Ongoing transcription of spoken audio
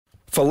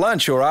For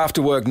lunch or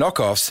after-work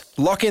knockoffs,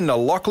 lock in the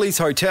Lockley's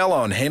Hotel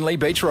on Henley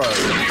Beach Road.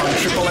 On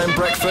Triple M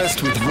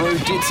Breakfast with Roo,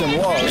 Dits and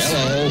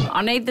Woz.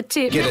 I need the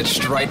tip. Get it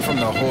straight from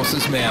the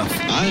horse's mouth.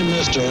 I'm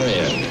Mr.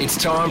 Ed. It's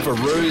time for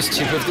Roo's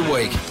Tip of the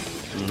Week.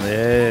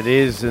 There it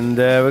is, and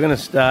we're going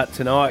to start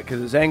tonight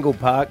because it's Angle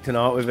Park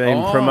tonight. We've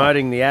been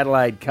promoting the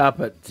Adelaide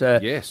Cup at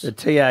the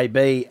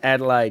TAB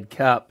Adelaide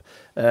Cup.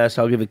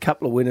 So I'll give a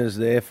couple of winners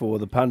there for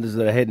the punters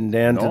that are heading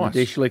down to the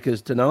Dish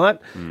Lickers tonight.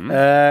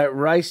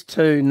 Race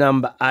 2,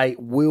 number 8,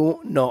 Will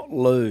Not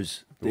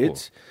Lose.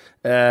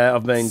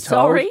 I've been told.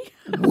 Sorry?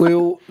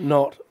 Will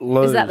Not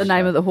Lose. Is that the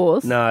name of the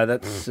horse? No,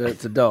 that's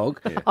it's a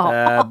dog.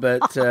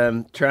 But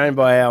trained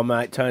by our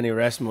mate Tony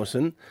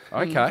Rasmussen.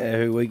 Okay.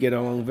 Who we get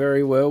along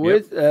very well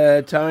with.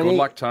 Tony. Good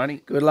luck,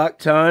 Tony. Good luck,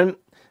 Tone.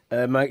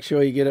 Make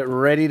sure you get it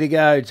ready to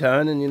go,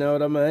 Tone, and you know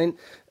what I mean.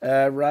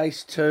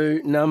 Race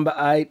 2, number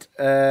 8,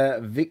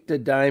 Victor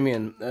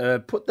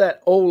Damien. Put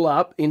that all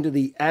up into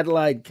the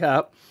Adelaide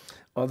Cup.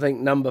 I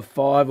think number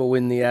 5 will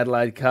win the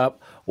Adelaide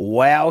Cup.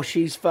 Wow,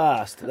 she's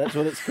fast. That's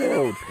what it's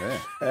called.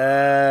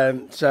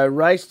 So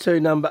race 2,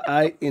 number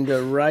 8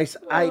 into race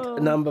 8,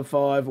 number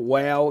 5.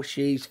 Wow,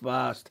 she's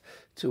fast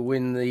to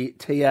win the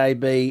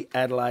TAB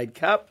Adelaide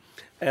Cup.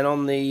 And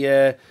on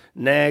the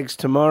Nags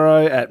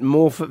tomorrow at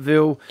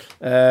Morphettville,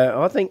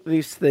 I think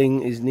this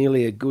thing is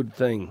nearly a good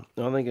thing.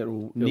 I think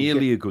it'll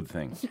Nearly a good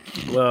thing.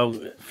 Well,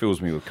 Fills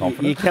me with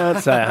confidence. you can't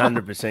say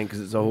 100% because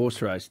it's a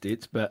horse race,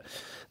 Dits, but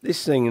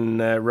this thing in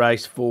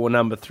race 4,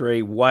 number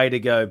 3, Way to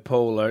Go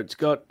Paula. It's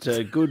got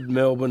good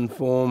Melbourne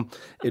form.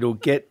 It'll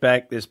get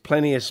back. There's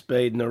plenty of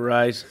speed in the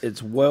race.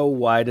 It's well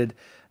weighted.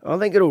 I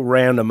think it'll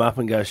round them up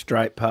and go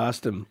straight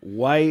past them.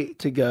 Way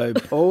to Go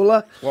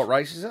Paula. What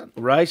race is it?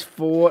 Race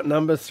 4,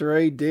 number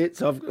 3,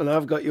 Dits.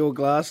 I've got your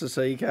glasses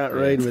so you can't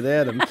read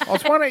without them. I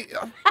was wondering,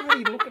 what are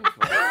you looking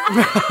for?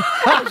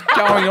 What's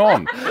going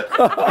on?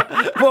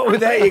 What,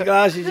 without your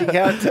glasses, you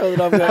can't tell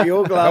that I've got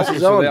your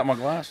glasses on. Without my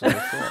glasses.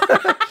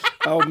 That's right.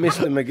 Old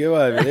Mr. Magoo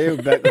over there,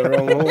 we backed the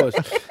wrong horse.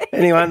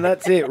 Anyway,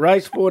 that's it.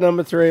 Race 4,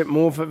 number 3 at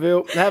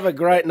Morphettville. Have a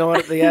great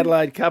night at the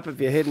Adelaide Cup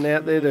if you're heading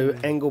out there to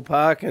Angle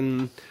Park.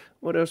 And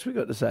what else we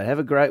got to say? Have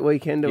a great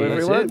weekend to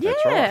everyone.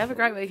 Yeah, have a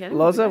great weekend.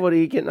 Loza, what are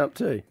you getting up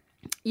to?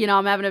 You know,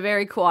 I'm having a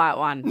very quiet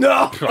one.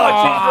 No, she's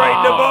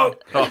reading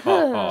the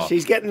book.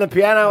 She's getting the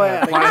piano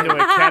out. Playing to a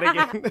cat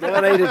again.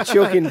 Don't eat a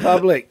chook in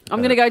public. I'm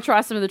going to go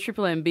try some of the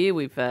Triple M beer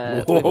we've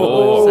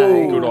Oh,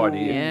 so, good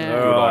idea. yeah.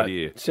 Good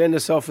idea. Send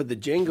us off with the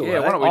jingle. Yeah, eh?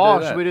 why don't we do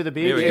that? Should we do the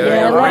beer? Here we go.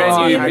 Yeah, Brand let's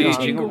new do beer the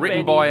jingle jingle,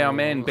 written Benny. by our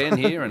man Ben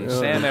here and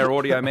Sam, our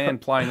audio man,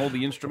 playing all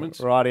the instruments.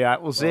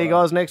 Rightio. We'll see you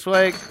guys next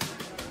week.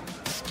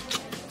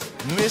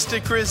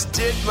 Mr. Chris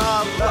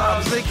Dittmar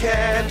loves the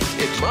can.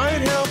 It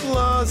might help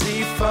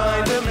Lozzie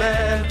find a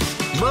man.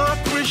 Mark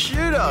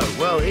Prosciutto,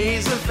 well,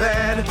 he's a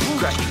fan.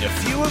 Cracking a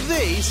few of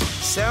these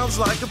sounds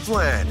like a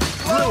plan.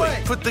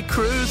 Louis, put the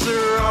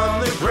cruiser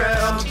on the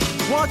ground.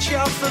 Watch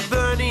out for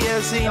Bernie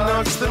as he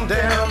knocks them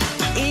down.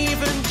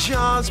 Even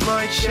Jaws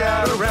might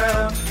shout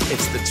around.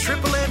 It's the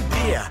Triple M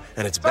beer,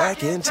 and it's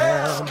back in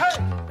town.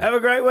 Have a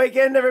great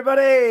weekend,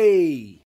 everybody.